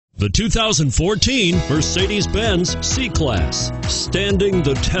The 2014 Mercedes-Benz C-Class. Standing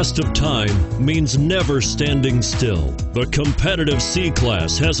the test of time means never standing still. The competitive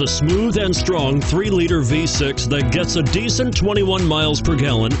C-Class has a smooth and strong 3-liter V6 that gets a decent 21 miles per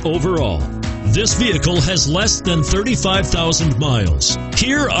gallon overall. This vehicle has less than 35,000 miles.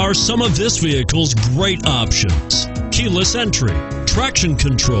 Here are some of this vehicle's great options: keyless entry, traction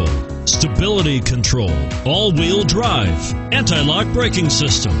control, stability control, all-wheel drive, anti-lock braking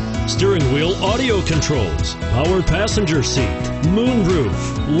system, steering wheel audio controls, power passenger seat,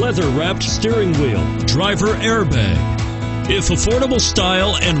 moonroof, leather-wrapped steering wheel, driver airbag. If affordable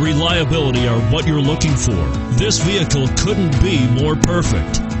style and reliability are what you're looking for, this vehicle couldn't be more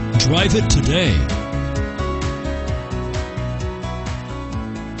perfect. Drive it today.